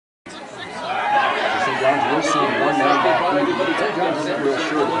John's really seeing one man back through. St. John's isn't real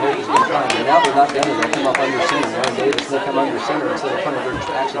sure that Hope is going to try. And now they're not done it. They'll come up under center. Aaron Davis will come under center instead of they're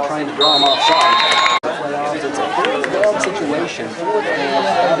actually trying to draw him offside. Playoffs, it's a fourth down situation. Fourth and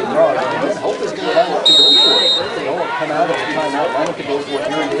 5 yards. And Hope is going to line up to go for it. They'll come out of the timeout, line up to go for it.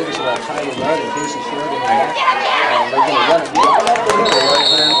 Aaron Davis will have Tyler Rudd and Casey Sheridan. They're going to run it right up the middle.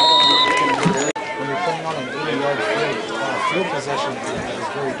 When you're playing on an 80-yard field possession is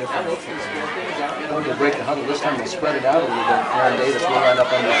very different. Going to break the huddle. This time they'll spread it out a little bit. Aaron Davis will line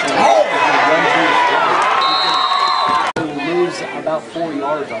up under center. Lose about 4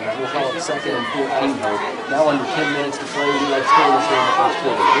 yards on that. We'll call it 2nd and 14 Hope. Now under 10 minutes to play, we like scoreless here in the first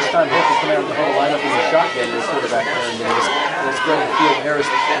quarter. This time Hope will come out of the huddle, line up in the shotgun with quarterback Aaron Davis. They'll spread the field.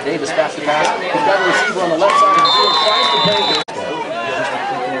 Harris Davis back to pass. He's got a receiver on the left side of the field. Tries to break it.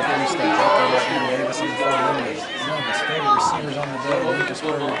 Receivers on the day, Lucas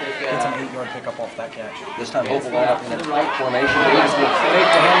gets an 8-yard pickup off that catch. This time Hope will line up in a tight formation. Davis will fake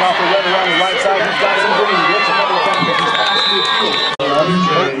the handoff and run around the right side. He's got some green. He gets a couple of times, but he's past the field.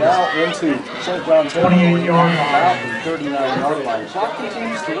 Now into St. John's 28-yard about the 39-yard line. Clock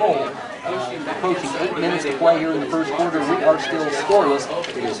continues to roll. Approaching 8 minutes to play here in the first quarter. We are still scoreless.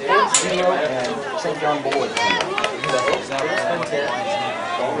 It is 8-0 and St. John Beloit.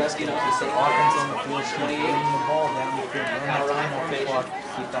 Ball rescue up to the St. Offense on the field, 28. The ball down the field, run that time off the clock,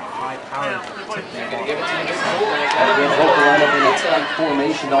 keep that high power. Give it to him. Again, Hope will line up in a tight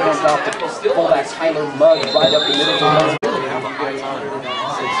formation. They'll hand off to fullback Tyler Mudd right up the middle. They have a high power.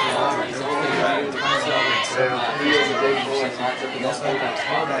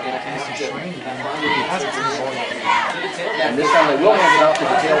 And this time they will hand it off to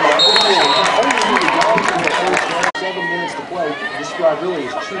the tailback. Only 7 minutes to play. This squad really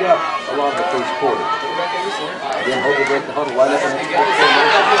is chewed up a lot of the first quarter. Again, Hope will break the huddle, line up in the and again,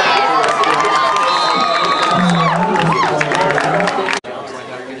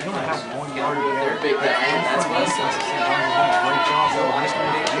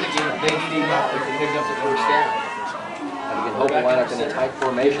 Hope will line up in a tight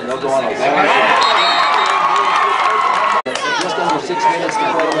formation. They'll go on a long just under 6 minutes to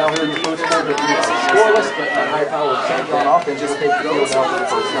play now here in the first quarter. It's scoreless, but a high-powered St. John offense will take the field now for the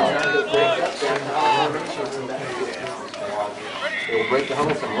first time. They will break the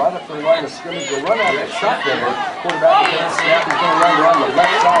huddle from right up to the line of scrimmage. They'll run out of the shotgun. Quarterback against snap. He's going to run around the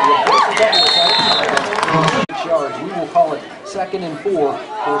left side. We will call it 2nd and 4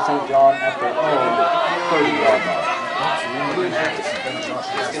 for St. John at their own 30-yard line.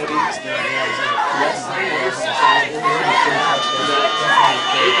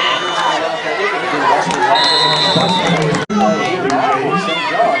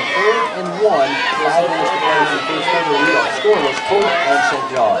 Scoreless, Hope and St.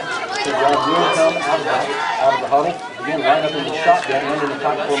 John. St. John will come out of the huddle. Again, line up in the shotgun and in the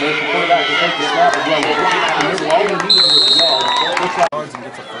tight formation. Quarterback will take the snap again. All he needed was a yard. Yards and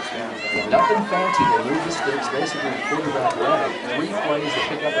gets a first down. Nothing fancy. They move the sticks. Basically, the quarterback ran it. 3 plays to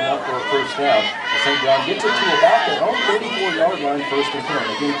pick up enough for a first down. St. John gets it to about their own 34-yard line, 1st and 10.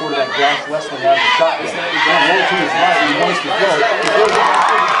 Again, quarterback Josh Wesley out of the shotgun. Roll to his right. He wants to throw it.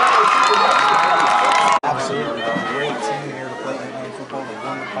 Absolutely. Great team here to play Indian football. They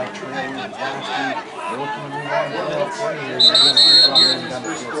won the fight trail last week. They're looking to move on to the play here. They're doing a good job moving down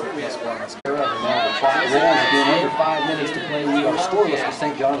the field. Now the clock rolls. Again, under 5 minutes to play. We are scoreless with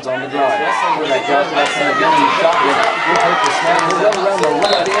St. John's on the drive. Quarterback Josh Wesley again in the shotgun. We'll take the snap. We'll run around the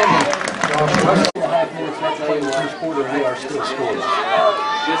left end. And 2.5 minutes left to play in the first quarter. We are still scoreless.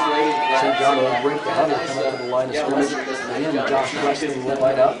 St. John will break the huddle, come up to the line of scrimmage. Again, Josh Wesley will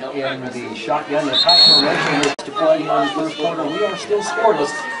line up in the shotgun. The tight formation to play in the first quarter. We are still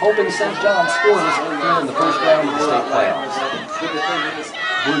scoreless, hoping St. John scoreless here in the first round of the state playoffs.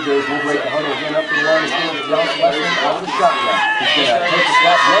 Blue Jays will break the huddle again up to the line of scrimmage. Josh Wesley out of the shotgun. He's going to take the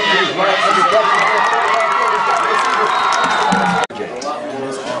snap, run to his right, under pressure.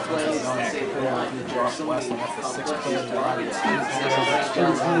 Wesley has the 6th player to run. He's put 2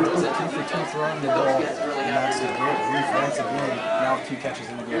 for 2 throwing the ball. And that's a great reflex again. Now 2 catches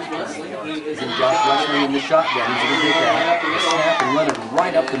in the game. And Josh Wesley in the shotgun. He's going to get that snap and run it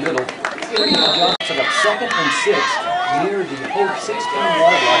right up the middle. Pretty good job. It's about 2nd and 6 near the Hope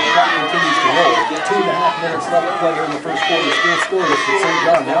 16-yard line. Clock continues to roll. 2.5 minutes left to play here in the first quarter. Still scoreless with St.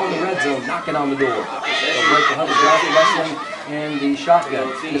 John. Now in the red zone, knocking on the door. They'll break the huddle. Josh Wesley and the shotgun.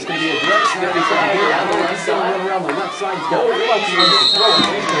 And it's going to be a direct snap from here. He's going to run around the left side. He's got 3 left to throw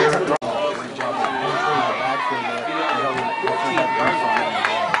it. Great job of penetrating the backfield there.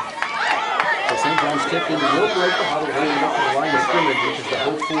 So St. John's tipped He will break the huddle heading up to the line of scrimmage, which is the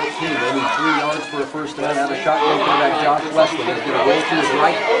Hope 14. They need 3 yards for a first down. Out of shotgun quarterback Josh Wesley. He's going to roll to his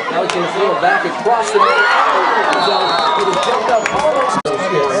right. Now he's going to throw it back across the middle. It has jumped up almost.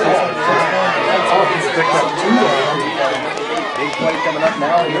 Big play coming up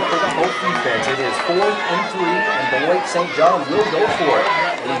now here for the Hope defense. It is 4th and 3, and Beloit St. John will go for it.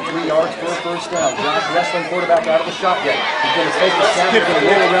 They need 3 yards for a first down. Josh Wesley, quarterback, out of the shotgun. He's going to take the snap. He's going to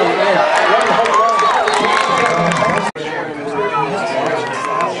roll around the end. Run the whole run.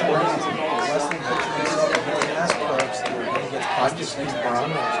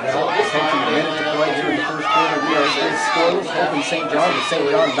 Taking a minute to play here in the first quarter. We are still scoreless. Hope and St. John. But St.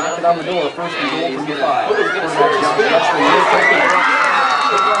 John knocking on the door. First and goal from the 5.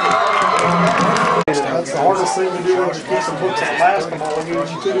 That's the hardest thing to do when you get some books of basketball. You do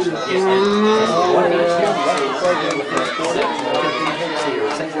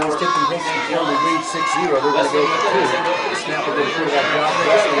St. John's tipping Hicks before they lead 6-0. They're going to go for 2. Snap of the quarterback Josh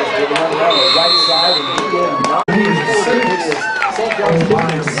Wesley is going to run around the right side, and he is not. It is St. John's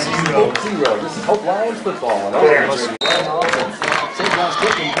tipping 8-0. This is Hope Lions football. And St. John's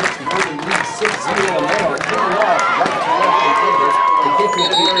tipping Hicks before they lead 6-0, and they are kicking off right to left in favor. The kick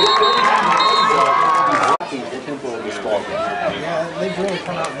is very the tempo of this ball game. Yeah, they've really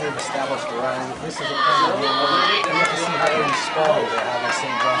come out and they've established a run. This is a kind of game where you have to see how they respond to having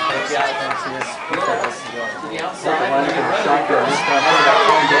St. John's play 6 points here. Set the line up in the shotgun. This time, quarterback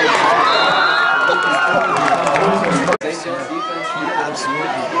Tom Davis.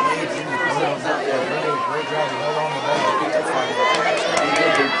 Absolutely blades in the corner. Really great job to hold on the ball. He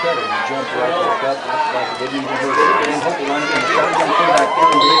did big credit. He jumped right back up. Like it didn't even hurt him. And hope the line up in the shotgun. Quarterback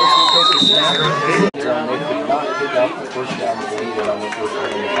Tom Davis will take the snap. They could not pick up the first down that they needed on the first one.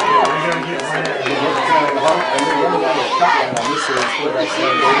 And they're running out of shotgun on this series. Quarterback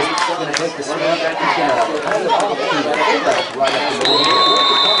Tom Davis is going to take the snap. He's going to hand it off to the quarterback right up the middle.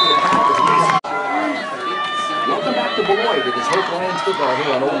 Welcome back to Beloit. It is Hope Lions football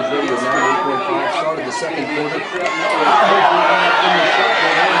here on Oldies Radio 98.5. Started the second quarter. In the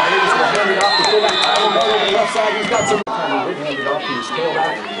shotgun, Davis will hand it off to fullback Tyler Miller on the left side. He's got some time. He did hand it off to his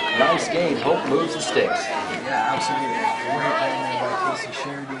tailback. Nice game. Hope moves the sticks. Yeah, absolutely. Great play there by Casey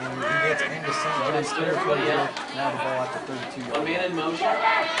Sheridan. He gets into St. John's territory here. Now the ball at the 32. A man in motion.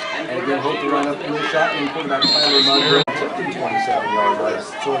 And again, Hope to run up in the shotgun. Quarterback Tyler Miller took the 27-yard line.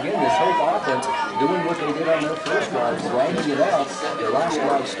 So again, this Hope offense doing what they did on their first drive, grinding it out. Their last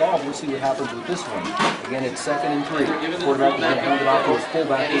drive stalled. We'll see what happens with this one. Again, it's 2nd and 3. Quarterback is going to hand it off to his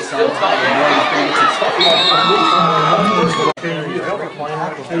fullback this time.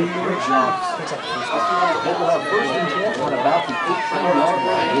 Hope will have first and 10 on about the 18-yard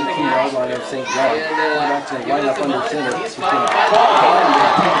line. 18-yard line of St. John. Quarterback's going to line up under center. He's going to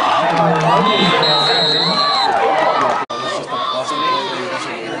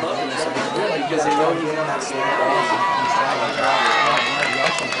because they know he's on that same ball.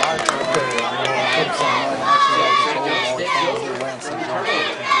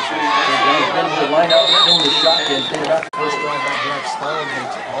 Line up in the shotgun. First drive that drive stalled, and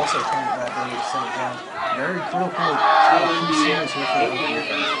also turned it back over to St. John. Very critical key series here for the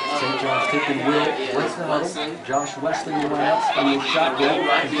defense. St. John's tipping will break the huddle. Josh Wesley will line up in the shotgun.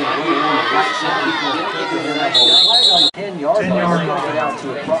 He's going to run around the right side. He's going to take it right on the 10-yard line. He's going out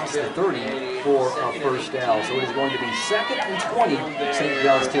to across the 30 for a first down. So it is going to be 2nd and 20. St.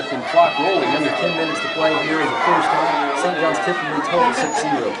 John's tipping clock rolling. Under 10 minutes to play here in the first half. St. John's tipping leads Hope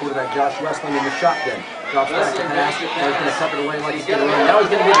 6-0. Quarterback Josh Wesley in the shotgun. Drops back to pass. Now he's going to cut it away like he's going to run. Now he's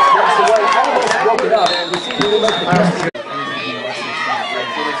going to get it smashed away. Almost broke it up. We see who makes the pass.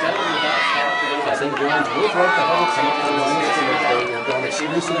 St. John's will break the huddle. St. John's have gone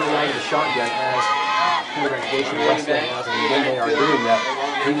exclusively right of the shotgun as quarterback Jason Wesley has, and when they are doing that,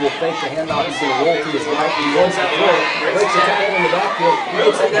 he will fake the handoff. He's going to roll to his right. He wants to throw. Breaks the tackle in the backfield. He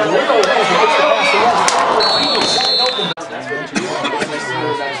gets that down. He gets the pass away.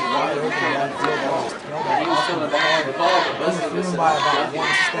 By about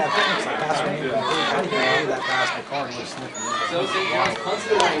one step.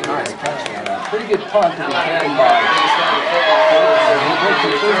 Nice catch. Pretty good punt to be carried by. He breaks the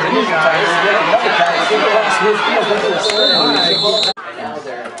first initial tackle.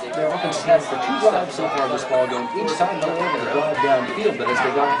 Their offense has the 2 drives so far this ball game. Each time they were able to drive downfield, but as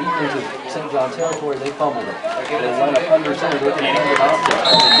they got deep into St. John territory, they fumbled it. They line up under center. They can hand it off to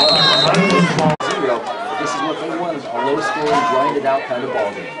 0. This is what they wanted, a low-scoring, grinded-out kind of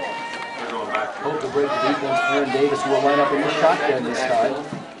ball game. Hope to break the defense. Aaron Davis will line up in the shotgun this time.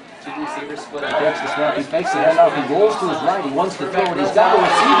 He gets the snap. He fakes the handoff. He rolls to his right. He wants to throw it. He's got a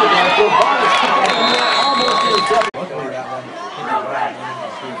receiver downfield. Ball is kicked out.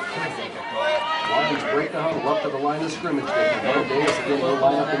 Lions break the huddle up to the line of scrimmage. Aaron Davis again will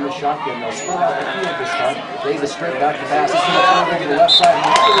line up in the shotgun. They'll spread out the field this time. Davis straight back to pass. He's going to throw over the left side.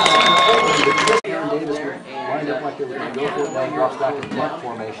 Aaron Davis lined up like they were going to go for it. Now he drops back in punt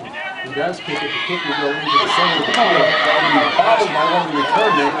formation. He does kick it. The kick will go into the center of the field. And he's bobbled by one of the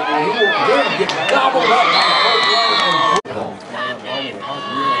return men. And he will again get gobbled up by the whole line.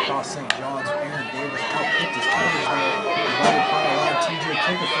 Across St. John's, Aaron Davis outkicked his players there. TJ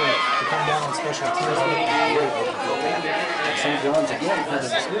Kickerford to come down on special teams. St. John's again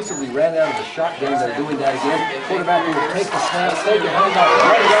has exclusively ran out of the shotgun. They're doing that again. Quarterback will take the snap, take the hand off,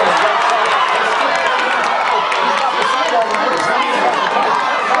 right down the right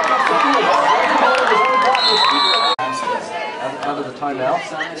out of the timeout.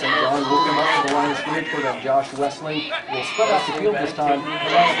 St. John will come up to the line of scrimmage. Quarterback Josh Westling will spread out the field this time.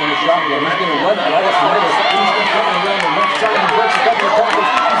 Right up in the shotgun. He's going to run it right up the middle. He's going to come around the left side and breaks a couple of tackles.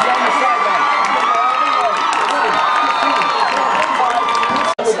 He's down the sideline.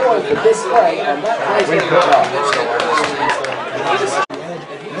 The big play on that play.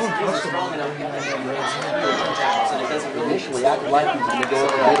 Initially acted like he was going to go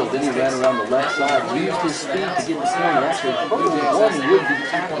up the middle, then he ran around the left side, used his speed to get the corner. Actually, probably one would-be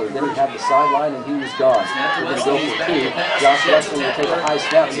tackler, then he had the sideline and he was gone. We're going to go for two. Josh Westling will take a high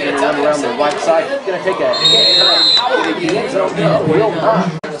step. He's going to run around the right side. Going to take a hit out of the end zone. No, will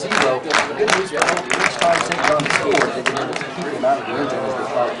not. Zero. Good news for each time St. John scored, they've been able to keep him out of the end zone as they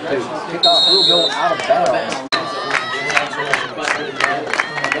tried to do. Kickoff will go out of bounds.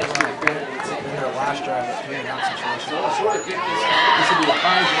 Last drive, the 3-and-out situation. This will be a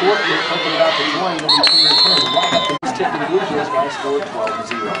high short kick, something about the 20, then we see return. Right up to this tipped in Blue Jays by a score of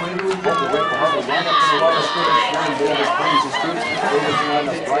 12-0. Hopefully break the Harvey right up to the line of scrimmage. Aaron Davis brings his troops. Davis line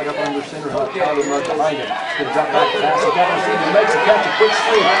up right up under center. Tyler Rudd behind him. He's going to drop back to pass. He got received. He makes a catch, a quick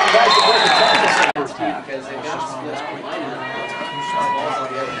swing. Tries to break the tackle. First half.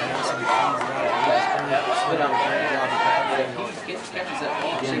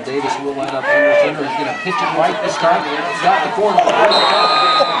 Again, Davis will line up under center. He's going to pitch it right this time. He's got the corner.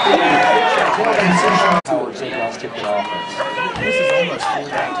 Howard St. John's tipped it off. This is almost full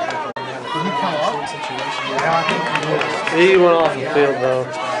back. Can you come up? Yeah, I think he went off the field though.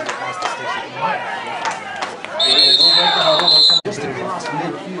 Just across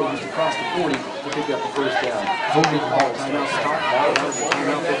midfield, just across the 40 to pick up the first down. Holding ball, timeout start. Timeout for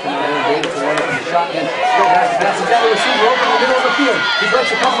Aaron Davis to run up in the shotgun. Go back to pass. He's got a receiver over in the middle of the field. He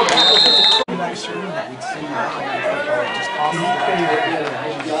breaks a couple of tackles.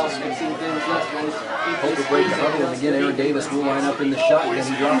 Hope to break the huddle, and again Aaron Davis will line up in the shotgun. He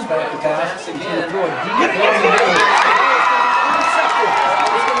drops back to pass. He's going to throw a deep down the middle.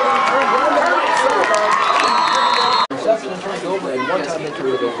 Reception and turns over, and one time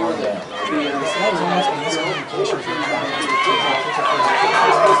entry will go for down.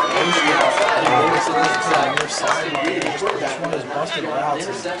 One is busted routes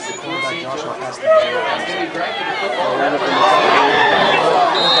and quarterback Joshua has to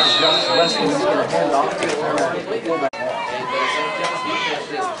Josh Westling is going to hand off to the quarterback.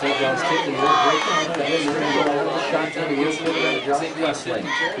 St. John's kicking will break down again. They're going to go out of the shotgun. He is quarterback Josh Westling.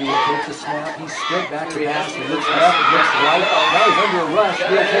 He will take the snap. He's straight back to pass. He looks left, he looks right. Now he's under a rush.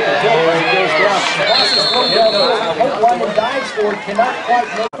 He'll take a hit as he goes down. Pass is thrown down the hook line and dives for it. Cannot quite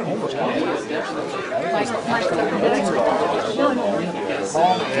make it.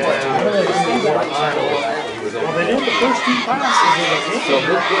 Well, they did the first two passes. So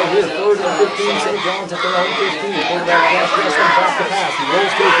midfield here, 3rd and 15. St. John's at their own 15. Quarterback Josh Westling back to pass. He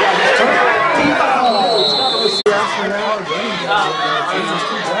rolls to his right. He's turned. Deep out. He's got a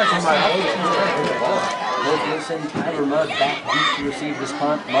receiver. Both Wilson and Tyler Mudd back deep to receive this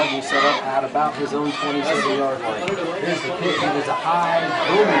punt. Mudd will set up at about his own 27-yard line. Here's the kick. It was a high,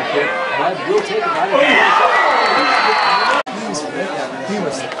 booming kick. Mudd will take it right at He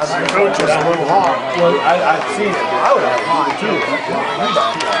was, My coach was a little hot. Well, I've seen it. I would have hot too.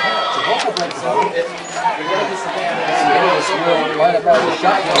 Right up out of the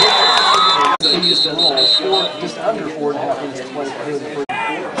shotgun. He used to roll just under 4.5 minutes to play for him. It would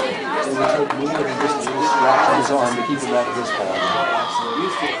take more than just a little scratch on his arm to keep him out of this ball.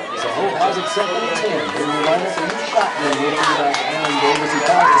 So Hope has it 2nd and 10. They will line up a new shotgun with quarterback Aaron Davis. He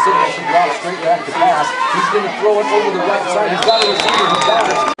tries to sit there and drop straight back to pass. He's going to throw it over the right side. He's got a receiver. He's got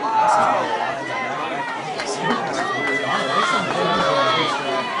it.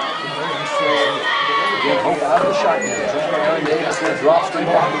 Again, Hope out of the shotgun. Aaron Davis going to drop straight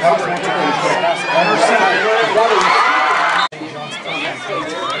back to pass. He's going to pass it on the side. He's got it.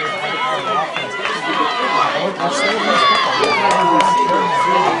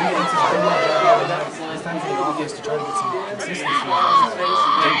 Just to try to get some consistency.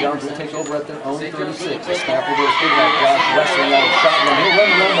 St. John's will take over at their own 36. A snap over to fullback Josh Wesley out of shotgun. He'll run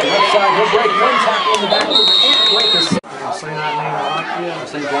around the left side. He'll break one tackle in the back. He can't break a St.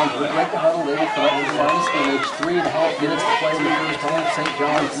 John's will break the huddle. They will come up with the line of scrimmage. 3.5 minutes to play in the first half. St.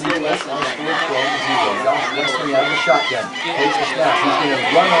 John's leads on the score 12-0. Josh Wesley out of the shotgun. Takes the snap. He's going to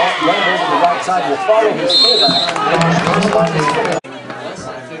run over to the right side. Will follow his fullback.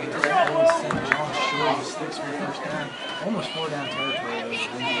 Almost 4 down territory.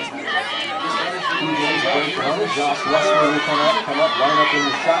 Josh Wesley will come up, line up in the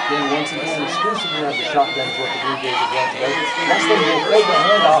shotgun once again. Exclusively as the shotgun is what the Blue Jays have done today. Wesley will fake the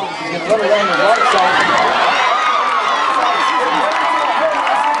handoff. He's going to run around the right side.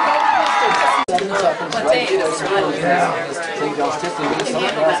 7 seconds. Right to those St. John's tipped and gets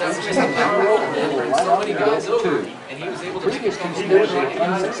something else. They will line up and go for 2. Previous two scores were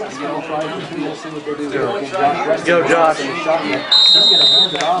unsuccessful. We'll see what they do here. Go, Josh. He's going to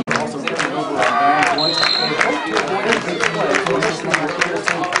hand it off. Also turning over on once.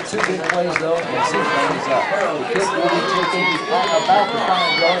 Two big plays though, and 6 runs up. The kick will be taken about the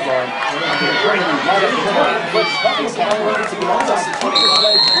 5-yard line. And they're turning right up the middle. But Buckles can only get to the outside. Keep his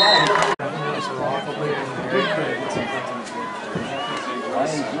legs flat.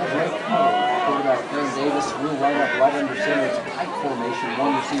 Ryan Gilbert, quarterback Aaron Davis will line up right under center. It's a pike formation,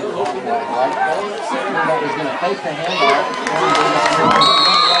 one receiver off the right. Quarterback is going to fake the handoff.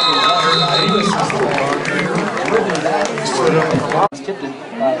 Aaron Davis tipped it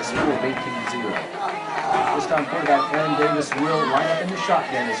by a score of 18-0. This time quarterback Aaron Davis will line up in the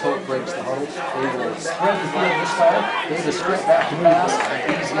shotgun as Hope breaks the huddle. They will spread the field this time. Davis straight back to pass.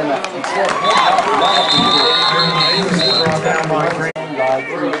 He's going to instead hand off right up the middle. By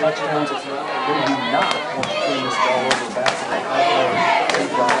 3 touchdowns. They do not want to turn this ball over the back of the St.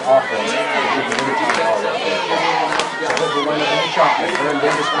 John offense. They give the winning ball right there. So Hope will line up in the shotgun. Aaron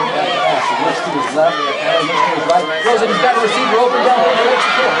Davis brings back the pass. He looks to his left. Aaron looks to his right. Throws it. He's got a receiver open down there. Breaks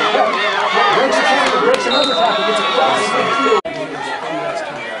the tackle. Breaks the tackle. Breaks another tackle. Gets across the field.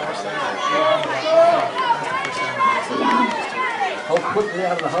 Hope quickly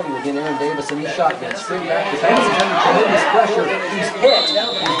out of the huddle again. Aaron Davis in the shotgun. Straight back to pass. He's under tremendous pressure. He's hit.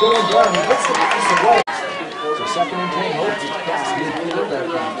 He's going down. He hits the pass away. So 2nd and 10. Hope just pass midfield at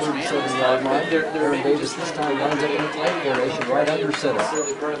the 37-yard line. Aaron Davis this time lines up in the play formation right under center.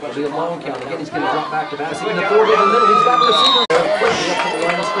 It'll be a long count. Again, he's going to drop back to pass. He's going to throw it in the middle. He's got the receiver. Quickly up to the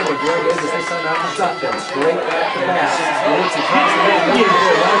line of scrimmage. Aaron Davis this time out of the shotgun. Straight back to pass. He looks across the middle. He's going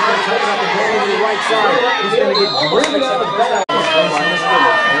to take out the ball to the right side. He's going to get driven out of bounds.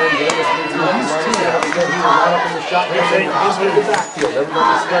 Aaron Davis moves on the right side. He will line up in the shotgun. He's going to the backfield.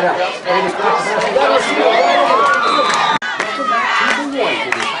 Everybody spread out. Davis back to pass. He got a receiver. Beloit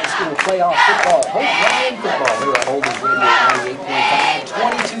for the high school playoff football. Hope Ryan football here at Holders Radio 98.5.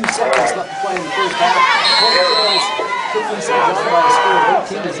 22 seconds left to play in the first half. Hope Girls quickly St. John by a score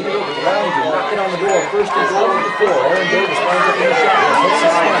of 18-0. The Browns are knocking on the door. 1st and goal at the 4. Aaron Davis lines up in the shotgun. Hits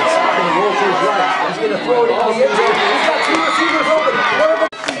his stance. He's going to roll to his right. He's going to throw it into the end zone. He's got 2 receivers open.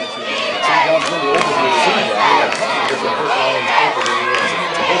 St. John's going to over to receive that.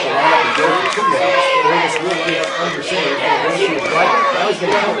 Davis will get under center. Now he's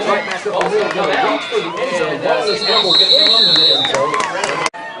going to come right back up the middle. Going to reach for the end zone. Ball is fumbled. Gets into the end zone.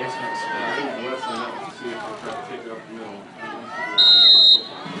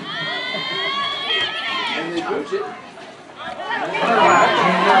 And they coach it.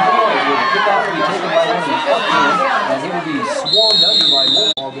 Kickoff will be taken by one of the and he will be swarmed under by more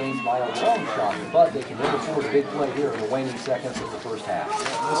ball games by a long shot, but they can never afford a big play here in the waning seconds of the first half.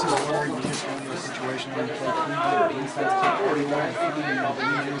 This is where you just go into a situation where you play Cleveland defense, 49 feet, and the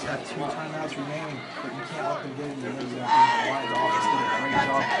Indians have 2 timeouts remaining, but you can't up and get in the end zone. Wide off, just did a great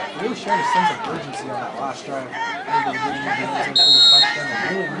job. Really showed a sense of urgency on that last drive. Able to get in the end zone for the touchdown. They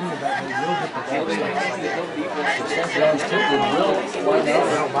really needed that. They will get the ball. So St. John's Tipton will line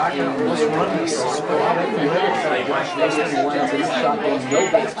up back and this run is spread out in the middle. Josh Wesley lines in the shotgun. No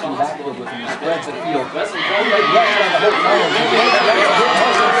backs and backfield with him. He spreads the field. Wesley runs down the whole line.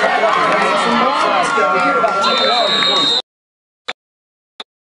 We hear about 10 yards before he's up on the ball.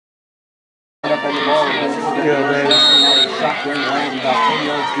 Shotgun landing about 10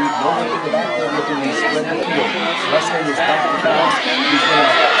 yards deep. No one in the backfield looking to spread the field. Wesley is back to pass. He's going to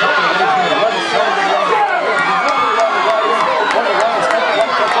tuck it away from the run. He's trying to run it.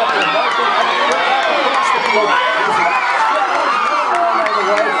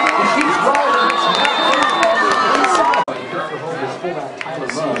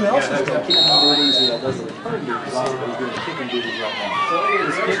 Does a return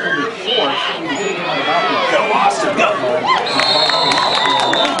will be short. He will be taken on about the Go, Austin, go!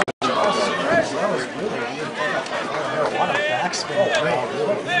 A lot of backspin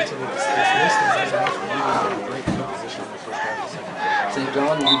into this distance. St.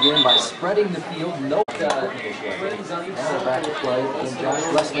 John will begin by spreading the field. No back to play. And Josh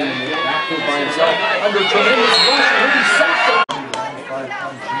Wrestling in the backfield by himself. Under tremendous pressure. He'll be sacked.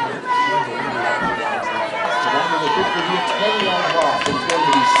 So that will be a 10-yard loss. It's going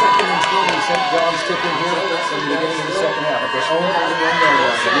to be 2nd and 20. St. John's tipping here in the beginning of the second half. At the own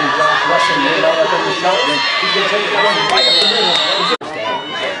again, Josh Wrestling will line up in the shotgun. He's going to take it right up the middle.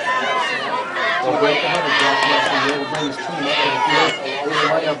 They'll break the 100. Josh Wrestling will bring his team up to the field. They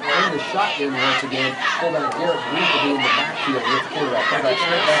will line up in the shotgun once again. Fullback Garrett Green will be in the backfield with the quarterback. Fullback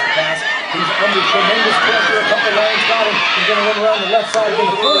straight back to pass. He's under tremendous pressure. A couple lines got him. He's going to run around the left side. Going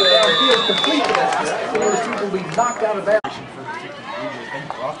to throw it downfield. Complete the pass. Those people will be knocked out of bounds.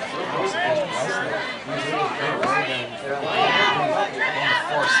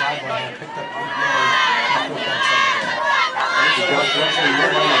 Josh Wrestling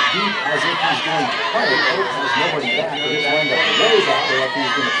will line up deep as if he's going to punt it. There's nobody back. He's lined up way back there like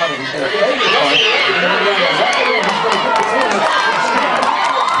he's going to punt it. He's going to play the punt. He's going to run the left end. He's going to get the corner.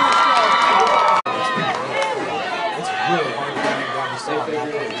 It's really hard to get down. You saw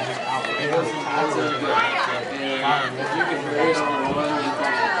that play. He's just out there.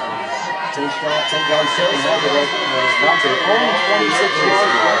 St. John's sitting out there. Not their own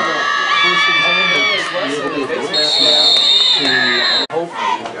 26-yard line. First and 10. It'll be a great snap to Hope.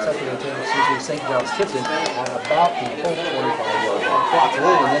 Second and 10, excuse me, St. John's Tipton at about the Hope 25-yard line. Clock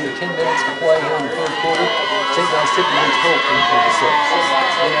rolling under 10 minutes to play here in the third quarter. St. John's Tipton wins Hope 18-6.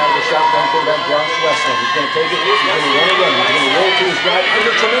 Then out of the shotgun, quarterback Josh Weston. He's going to take it. He's going to run a run. He's going to roll to his right.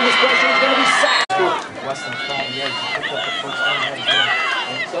 Under tremendous pressure, he's going to be sacked. Weston's trying to pick up the first one.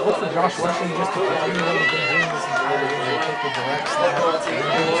 Look for Josh Weston just to continue what he's been doing this entire year. Take the direct snap and keep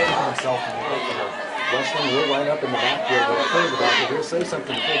himself in the football. Weston will line up in the backfield, but quarterback will he'll say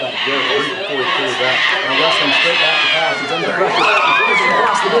something to fullback Garrett Reed before he pulls back. Now Weston straight back to pass. He's under pressure. He throws it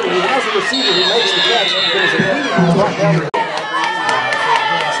across the middle. He has a receiver who makes the catch. There's a lead right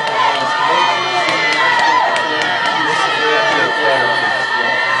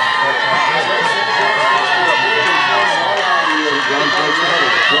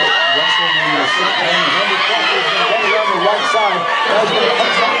down the right side. Now he's going to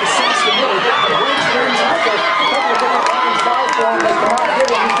punch back to six the middle. The Braves turns out there. A couple of different lines foul for him. They cannot get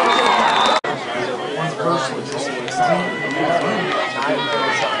him. He's going to get him. One person just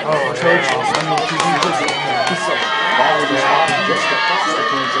ball will be stopped just across the 10,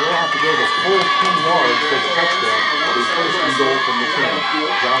 so we'll have to go to full 10 yards for the touchdown. It'll be first and goal from the 10.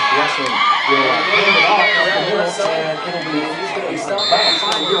 Josh Weston will hand it off up the middle, and it'll be stopped by a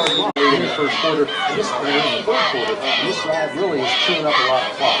 5-yard line in the first quarter. In the third quarter, this drive really is chewing up a lot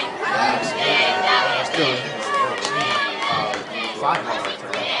of clock.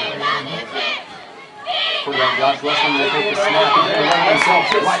 Quarterback Josh Weston will take the snap. He's going to run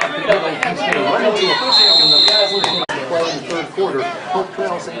himself right up the middle. He's going to run into a foul in the play in the third quarter. Hope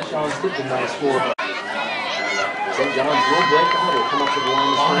Trail St. John's Tipton by a score. St. John's will break the huddle. Come up to the line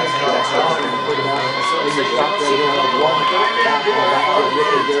of scrimmage. Josh Weston will put it out in the shot there. He'll have one back to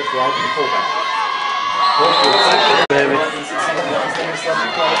Ricky Garrett right to the fullback. Baby. Hope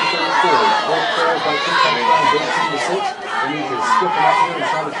Trails by 2 touchdowns, 18-6. They need to skip him up here and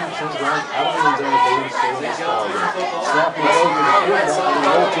try to keep his ground out of the end zone if they want to stay in this ball game. Snap will go to the quarterback and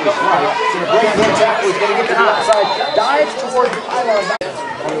roll to his right. He's going to break one tackle. He's going to get to the outside. Dives towards the pylon.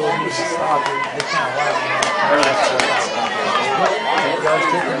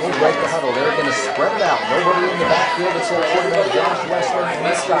 Will break the huddle. They're going to spread it out. Nobody in the backfield except quarterback Josh Weston in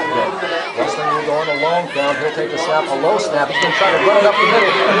the shotgun. Weston will go on a long count. He'll take a snap, a low snap. He's going to try to run it up the middle.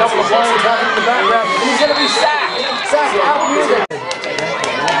 A couple of lines happening in the background. And he's going to be sacked. Sacked out music.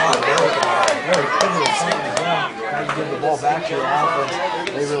 Give the ball back to your offense.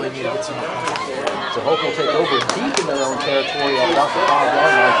 They really need to get some. So Hope will take over deep in their own territory at about the 5-yard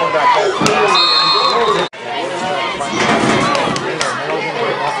line. Come back there.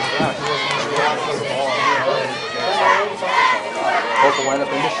 Hope will line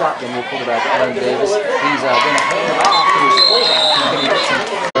up in the shotgun with quarterback Aaron Davis. He's going to hand it off to his fullback. He's going to get some.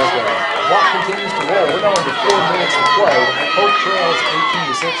 Clock continues to roll. We're now into 4 minutes to play. Hope trails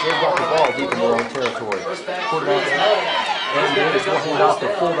 18-6. They've got the ball deep in their own territory. Quarterback Aaron Davis will hand off to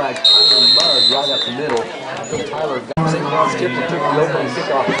fullback Tyler Mudd right up the middle. Until Tyler St. John's Tipton took the opening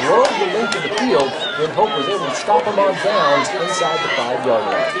kickoff, drove the length of the field, then Hope was able to stop him on downs inside the 5-yard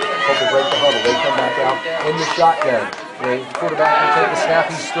line. Hope will break the huddle. They come back out in the shotgun. The quarterback will take the snap.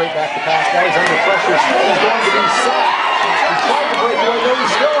 He's straight back to pass. Now he's under pressure. He's going to be sacked. He tried to break away, though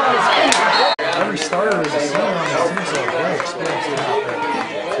he's still on his feet. Every starter is a senior on this team, so very experienced out there.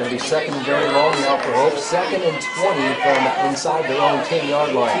 It's going to be second and very long now for Hope. 2nd and 20 from inside their own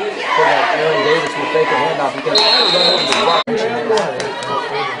 10-yard line. For that, Aaron Davis will fake a handoff. He can try to run over the right.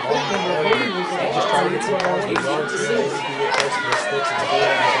 Just try to get some yards.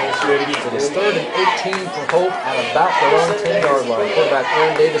 It is 3rd and 18 for Hope at about their own 10-yard line. Quarterback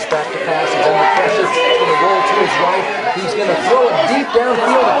Aaron Davis back to pass. He's under pressure. He's going to roll to his right. He's going to throw it deep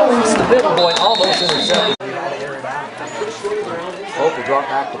downfield. It's the Beloit, almost intercepted. Hope will drop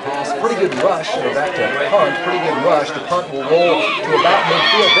back to pass. Pretty good rush. Or back to punt. Pretty good rush. The punt will roll to about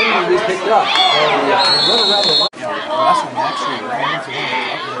midfield. Then he will be picked up. And run around the line. Last one actually ran into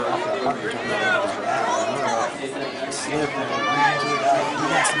one off the punt.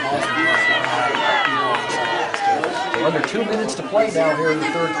 So under 2 minutes to play now here in the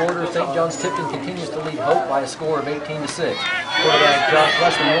third quarter. St. John's Tipton continues to lead Hope by a score of 18-6. Quarterback Josh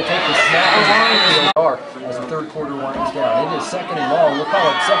Weston will take the snap as the third quarter winds down. It is 2nd and long. We'll call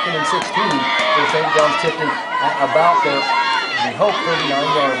it 2nd and 16 for St. John's Tipton at about their Hope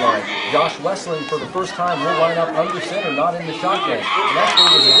 39-yard line. Josh Westling for the first time will line up under center, not in the shotgun. And that's where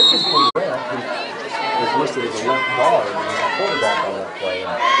there's a difference for the Ram. Is listed as a left guard and he's a quarterback on that play. And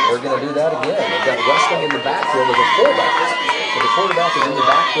they're going to do that again. They've got Westling in the backfield as a fullback. So the quarterback is in the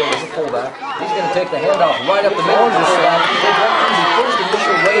backfield as a fullback. He's going to take the handoff right up the middle of the snap. The first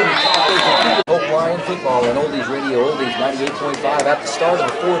initial wave of Hope Lion football on Oldies Radio, Oldies 98.5. At the start of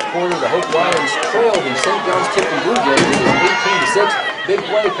the fourth quarter, the Hope Lions trailed the St. John's Tipton Blue Jays. It is 18-6. Big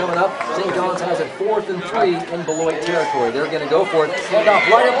play coming up. St. John's has it 4th and 3 in Beloit territory. They're going to go for it. Handoff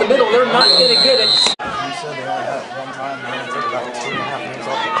right up the middle. They're not going to get it. You said they only had it one time. They're going to take about 2.5 minutes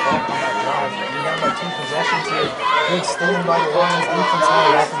off the clock on that drive. You got about 2 possessions here. Good stealing by the Lions. Defense and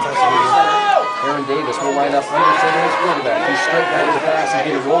the offense has to do this. Aaron Davis will line up under center as quarterback. He's straight back to the pass.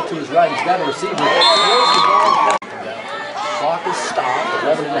 He's going to roll to his right. He's got a receiver. Clock is stopped.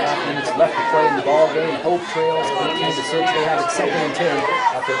 11.5 minutes left to play in the ball game. Hope trails 18-6. They have it 2nd and 10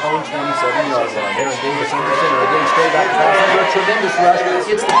 at their own 27-yard line. Aaron Davis under center again, straight back to pass. Under a tremendous rush.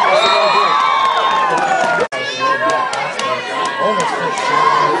 It's the pass on the break. Almost finished.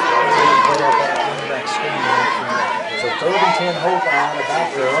 So 3rd and 10 Hope at about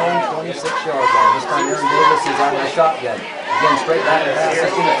their own 26-yard line. This time Aaron Davis is on the shotgun. Again, straight back to pass. He's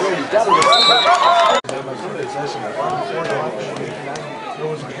going to throw it. He's got a receiver.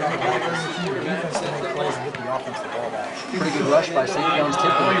 Pretty good rush by St. John's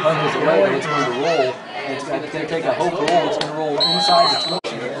Tipton. The punt is away, but it's going to roll. It's going to take a Hope roll. It's going to roll inside the 20.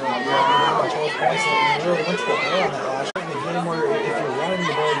 If you're running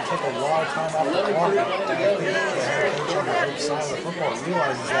the ball, you take a lot of time off the clock. The football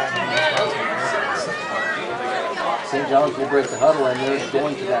realizes that. St. John's will break the huddle, and they're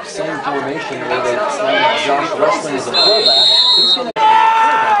going to that same formation where they Josh Westling as a fullback. He's going to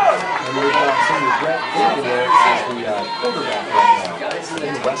and they've got senior Brett Finley there as the quarterback right now.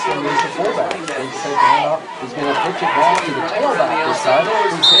 And Westling is the fullback. They take the handoff. He's going to pitch it back to the tailback this time.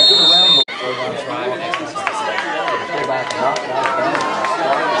 He's going to get around the fullback knocked out of bounds.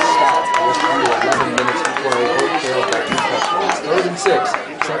 Stop just under 11 minutes to play. Hope trails by 2 touchdowns. 3rd and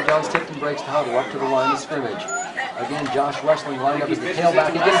 6. St. John's Tipton breaks the huddle up to the line of scrimmage. Again, Josh Westling lined up as the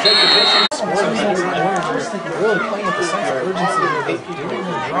tailback. He's going to take the pitch. Really playing with the sense of urgency. They're doing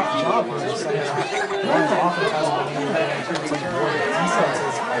their job in the second half. The offense has been the defense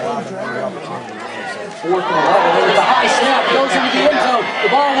has allowed them the opportunity. 4th and 11. There's a high snap. Goes into the end zone.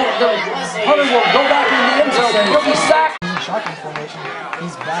 The punter will go back in the end zone. He'll be sacked. Shotgun formation.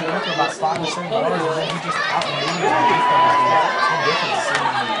 He's back up to about 5 or 7 yards, and then he just outmaneuvers the defense. It's no different to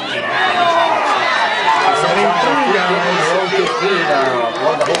seeing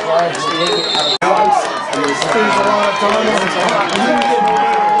One of the Hope Lions will take it out of twice. There's a lot of time on his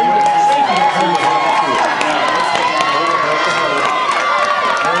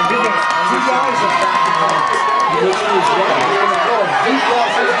Two guys are back to back. He looks to his right. He's going to throw a deep ball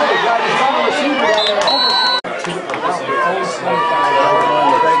to the right. Got his own receiver down there. To about their own 25-yard line.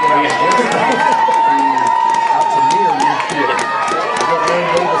 They're going to get out to near midfield. They get Aaron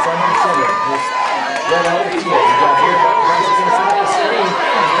Davis under center. Just right out of the field. He got here. Guys are going to see the screen.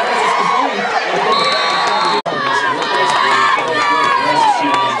 Pass is complete.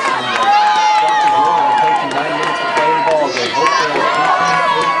 Taking 9 minutes to play in the ball game. Hopefully,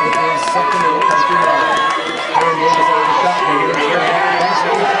 it is something that will come through now. Aaron Davis over the shotgun. He's going to pass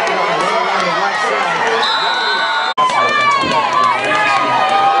it on the right side.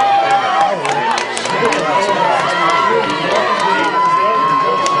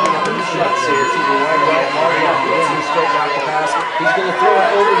 straight back to pass. He's going to throw it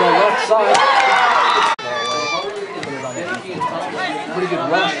over the left side. Pretty good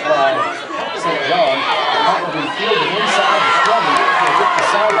rush by St. John. Probably fielded inside the 20. He'll get the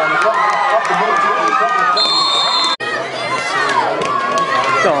sideline. Up the middle.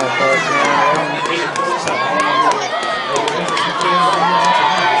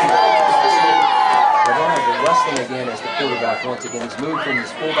 Wrestling again as the quarterback once again. He's moved from his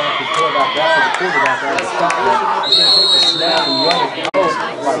fullback to quarterback back to the quarterback out of the shotgun. He's going to take the snap and run it close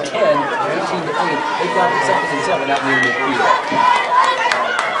by 10, 18 to 8. They've got it 2nd and 7 out near midfield.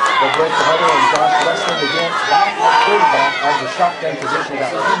 They'll break the huddle and Josh Wrestling again back at quarterback out of the shotgun position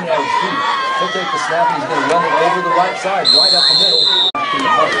about 10 yards deep. He'll take the snap and he's going to run it over the right side, right up the middle, back in the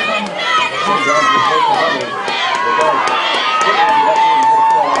huddle. St. John's going to break the huddle.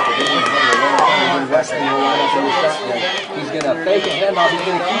 Wrestling will line up in the shotgun. He's going to fake a handoff. He's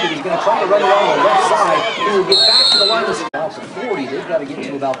going to keep it. He's going to try to run around the left side. He will get back to the line of scrimmage. 40. They've got to get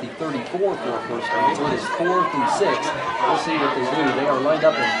to about the 34 for a first down. So it is 4th and 6. We'll see what they do. They are lined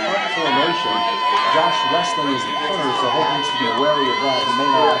up in punt formation. Josh Wrestling is the punter, so Hope needs to be wary of that. He may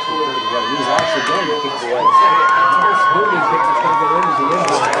not actually kick it away. He's actually going to kick it away. Moving kicks it's going to go into the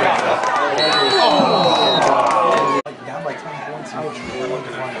end zone. Down by 10 points.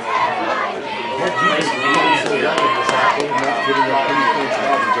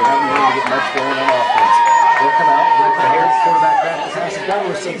 They're not getting much going on offense. They'll come out, break the hair, quarterback back to pass. He's got to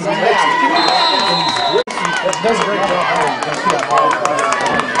receive some next. That does a great job.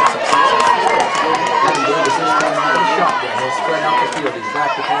 He'll spread out the field. He's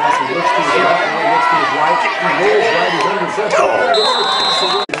back to pass. He looks to his left. He looks to his right. He rolls right. He's under pressure.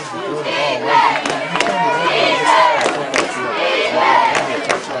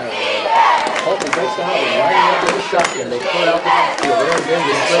 Holton breaks the huddle, lining up in the shotgun. They put out the backfield. They're going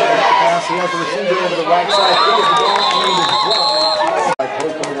to straight back to pass. He has the receiver over the right side. He is blocked and is blocked.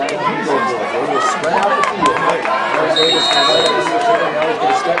 Holton right on the goal. They will spread out the field. There's Davis now right up in the shotgun. Now he's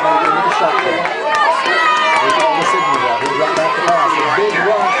going to step back into the shotgun. They call the signal out. He'll drop back to pass. A big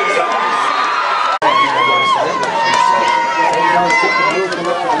run. Now he's taking the move from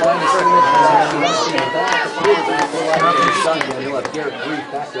up to the line of scrimmage. He'll have Garrett Brief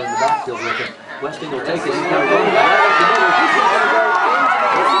back there in the backfield with him. Westing will take it. He's going to run it right up the middle.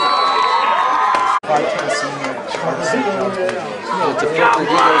 It's effective. He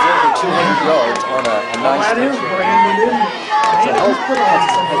goes over 200 yards on a nice touchdown. So Hope has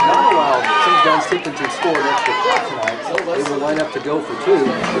not allowed St. John's Tippin to score an extra point tonight. So they will line up to go for 2. They're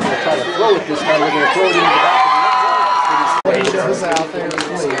going to try to throw it this time. They're going to throw it into the back of the end zone. Out there.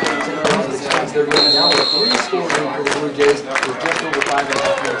 They're going now with 3 score lead for the Blue Jays with just over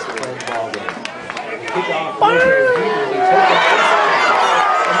 5.5 minutes to play the ball game. Kick off, they take it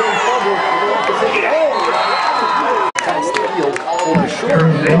inside, and then fumble. They take it past the field for a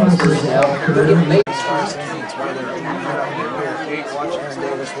short first down. They're getting made first. Watch Aaron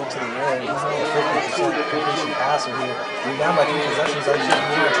Davis look to the air. He's only a 50% completion passer here. We're down by 2 possessions. I just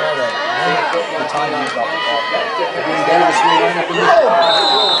want to try to limit the time used off the clock. Again, Davis will line up in the middle.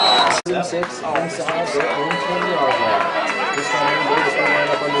 6 inside their own 20-yard line. This time Aaron Davis will line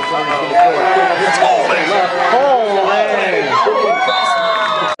up on the front. He's going to throw it quick. It's all left.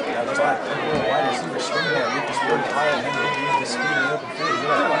 Yeah, just like wide receiver screen there. You just really high and then use the speed in the open field. You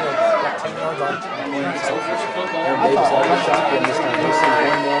got 10 yards on Aaron Davis out of the shotgun this time. He'll send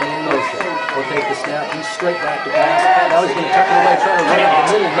one man in motion. He'll take the snap. He's straight back to pass. Now he's going to tuck it away, trying to run up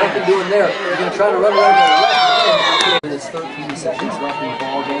the middle. Nothing doing there. He's going to try to run around the left. It's 13 seconds left in the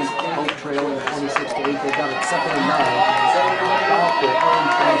ball game. Hope trailing 26 to 8. They've got it 2nd and 9. About their own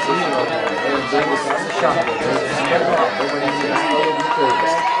transition right now. Aaron Davis on the shotgun. Davis spread it out. Everybody needs to throw it to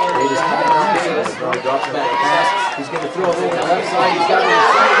Davis. Davis coming out the field. He drops back to pass. He's going to throw it over the left side. He's got it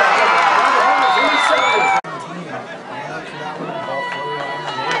inside.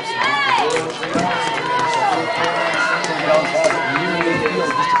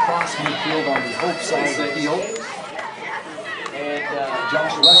 Just across midfield on the Hope side of the field. And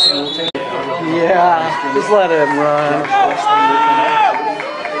Josh Weston will take it. Yeah, just let him run.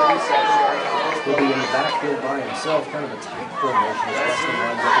 He'll be in the backfield by himself, kind of a tight formation as Weston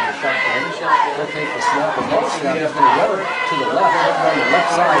lines up in the shotgun. He'll take the snap and next snap. He's going to run it to the left, on the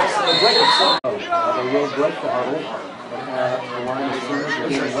left side. They will break the huddle. The line of scrimmage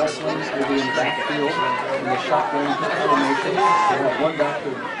again, Wesleyan will be in the backfield in the shotgun formation. They have one back to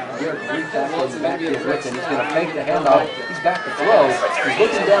Garrett Brief back in the backfield with him. He's going to fake the handoff. He's back to throw. He's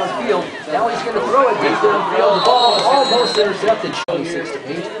looking downfield. Now he's going to throw it deep downfield. The ball almost intercepted. 26 to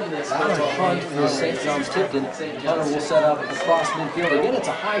 8. punt for St. John's Tipton. Hunter will set up across midfield. Again, it's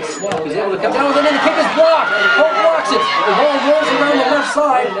a high snap. He's able to come down with it, and then the kick is blocked. Hope blocks it. The ball rolls around the left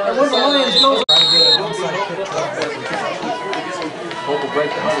side, and when the Lions goes... Hope will break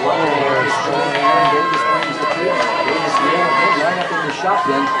the hunt. Davis brings the two. Davis line up in the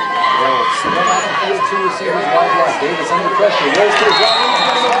shotgun. They'll spread out the field, two receivers wide left. Davis under pressure. Rolls to his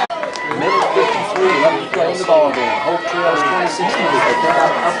right. Minute 53 left to play in the ball game. Hope trails 26-2. They come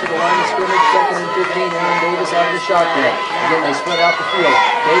out up to the line of scrimmage, 2nd and 15. Aaron Davis out of the shotgun. Again, they spread out the field.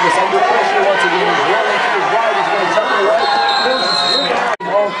 Davis under pressure once again. He's rolling to his right. He's going to tuck it right.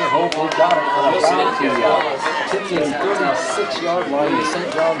 Ball for Hope. They got it on about the Tipton 36-yard line. The St.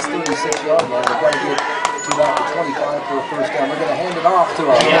 John's 36-yard line. They've got to get to about the 25 for a first down. They're going to hand it off to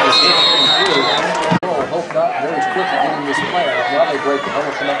Hope not very quick at getting this play out. Now they break the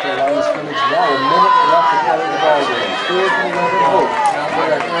huddle, come up to the line of scrimmage. Now a minute left to play the ball game. 4th and 11 Hope. Now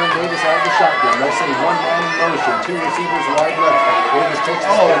they got Aaron Davis out of the shotgun. They'll send one man in motion. Two receivers wide left. Davis takes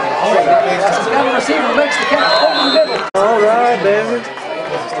the snap. He's got a receiver, makes the catch over the middle. All right, baby.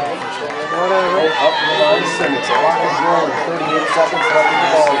 Whatever. Up to the line of scrimmage. The clock is rolling. 38 seconds left in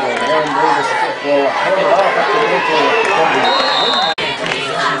the ball game. Aaron Davis will hand it off up to the middle.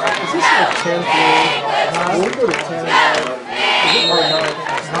 Is this a 10th game? We'll go to 10. Is it or 9? 9.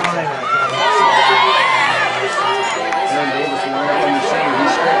 Aaron Davis will line up on the center.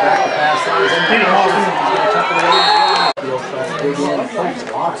 He's straight back to pass. He's going to tuck it away. He'll try to dig in. Hope's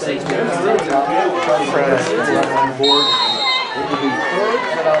offense. Trying to press on the board. It will be 3rd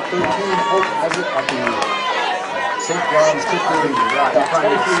and about 13. Hope has it at the St. John's Tipton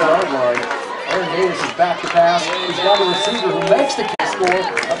 23-yard line. Aaron Davis is back to pass. He's got a receiver who makes the kick score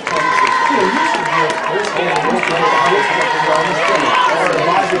up 26.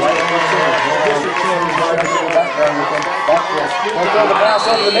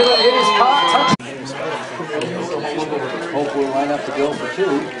 Hope will line up to go for 2.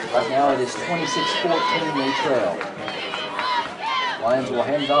 Right now it is 26-14. They trail. Lions will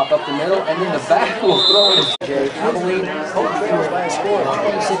hand off up the middle, and then the back will throw it. Jay Abilene. Hope trails by a score of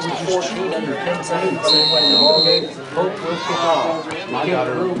 26-14 under 10 seconds. Same way in the ball game. Hope will kick off. The kick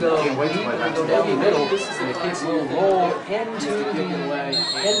will go down the middle, and the kick will roll into the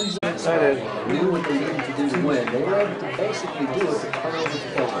end zone. They knew what they needed to do to win. They were able to basically do it to cover the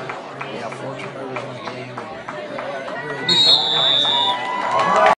field. Yeah, 14